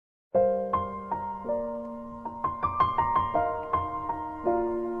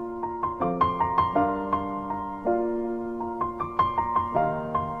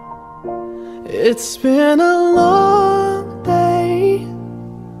It's been a long day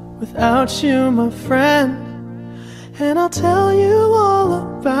without you, my friend, and I'll tell you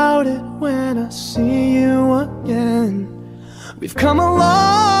all about it when I see you again. We've come a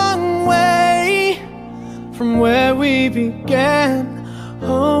long way from where we began.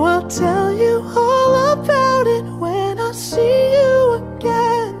 Oh, I'll tell you all about it when I see you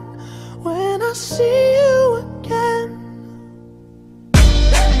again. When I see you again.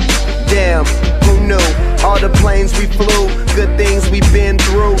 Damn, who knew? All the planes we flew, good things we've been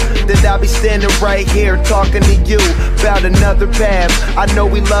through, that I'll be standing right here talking to you about another path. I know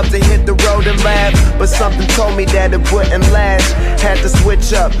we love to hit the road and laugh, but something told me that it wouldn't last. Had to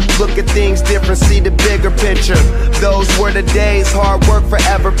switch up, look at things different, see the bigger picture. Those were the days, hard work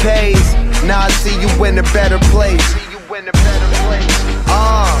forever pays. Now I see you in a better place.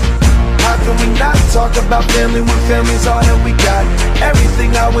 How can we not talk about family when family's all that we got?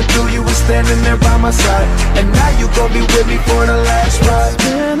 Everything I went through, you were standing there by my side, and now you gon' be with me for the last ride. It's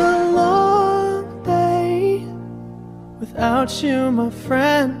been a long day without you, my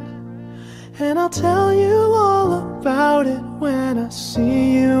friend, and I'll tell you all about it when I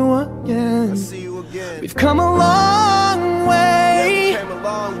see you again. We've come a long way,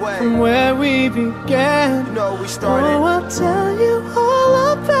 from where we began. You know we started. Oh, I'll tell you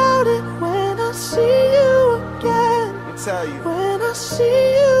all about it when I see you again. I'll tell you. When I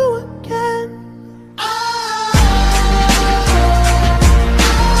see you again.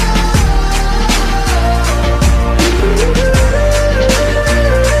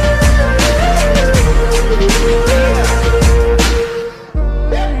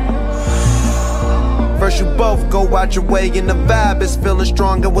 First you both go out your way and the vibe is feeling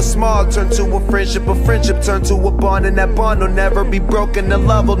strong. And what's small turn to a friendship turn to a bond, and that bond will never be broken, the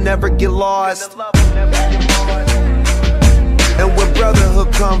love will never get lost. And when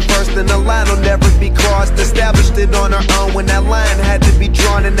brotherhood come first, then the line will never be crossed. Established it on our own when that line had to be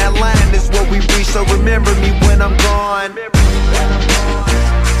drawn, and that line is what we reach, so remember me when I'm gone.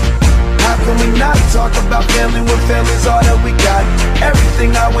 How can we not talk about family when family's all that we got?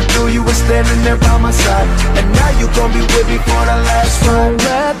 Everything I went through, you were standing there by my side, and now you gon' be with me for the last ride. So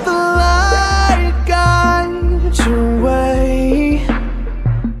let the light guide your way,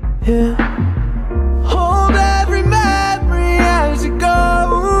 yeah. Hold every memory as you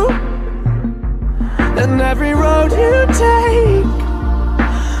go, and every road you take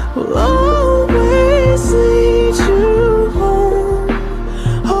will always lead you home.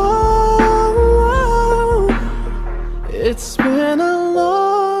 Oh, it's been a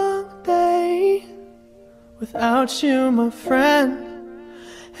long day without you, my friend,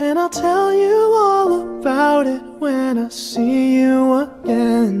 and I'll tell you all about it when I see you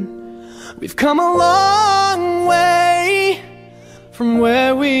again. We've come a long way from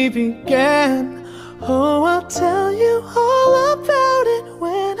where we began. Oh, I'll tell you all about it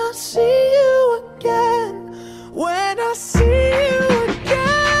when I see you again. When I see you again.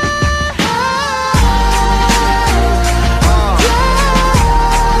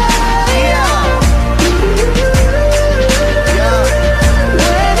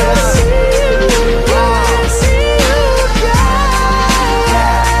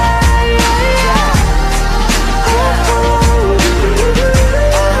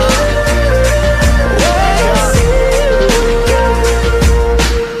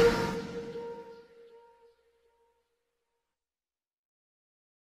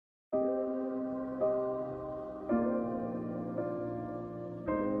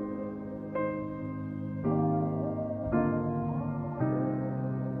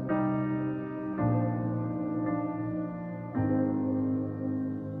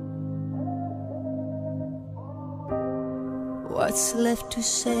 What's left to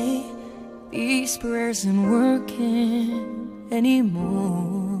say? These prayers aren't working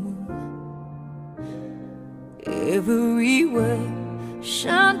anymore. Every word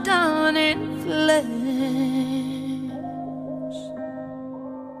shut down in flames.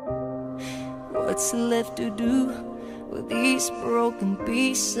 What's left to do with these broken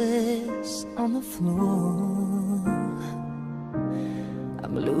pieces on the floor?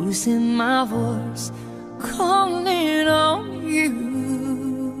 I'm losing my voice, calling on you,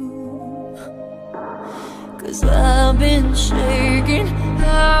 'cause I've been shaking,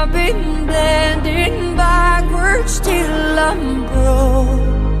 I've been bending backwards till I'm broke,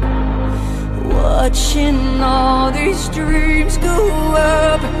 watching all these dreams go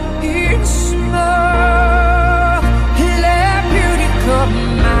up in smoke. Let beauty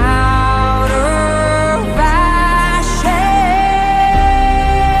come out of ashes.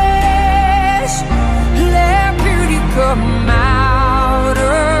 Let beauty come out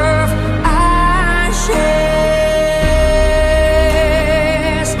of ashes.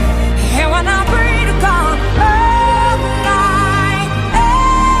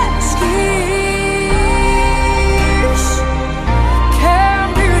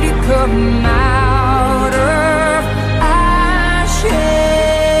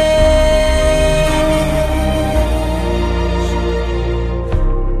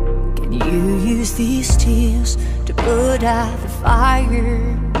 put out the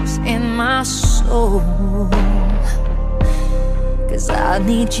fires in my soul, 'cause I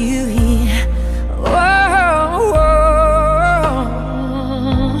need you here. Whoa, whoa.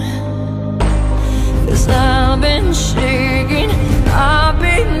 'Cause I've been shaking, I've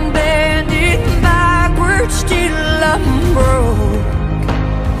been bending backwards till I'm broke,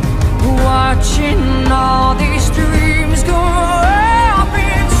 watching all these dreams go up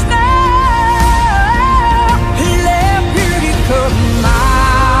in smoke. Let beauty come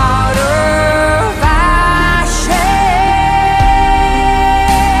out of ashes.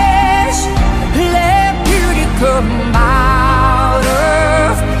 Let beauty come out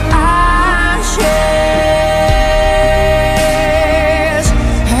of ashes.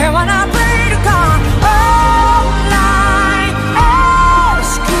 And when I play the card all night,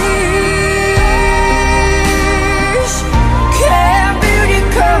 ask keys. Can beauty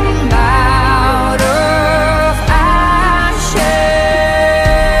come out of ashes?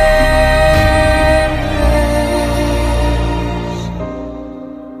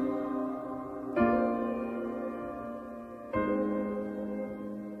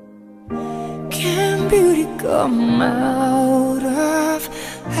 Can beauty come out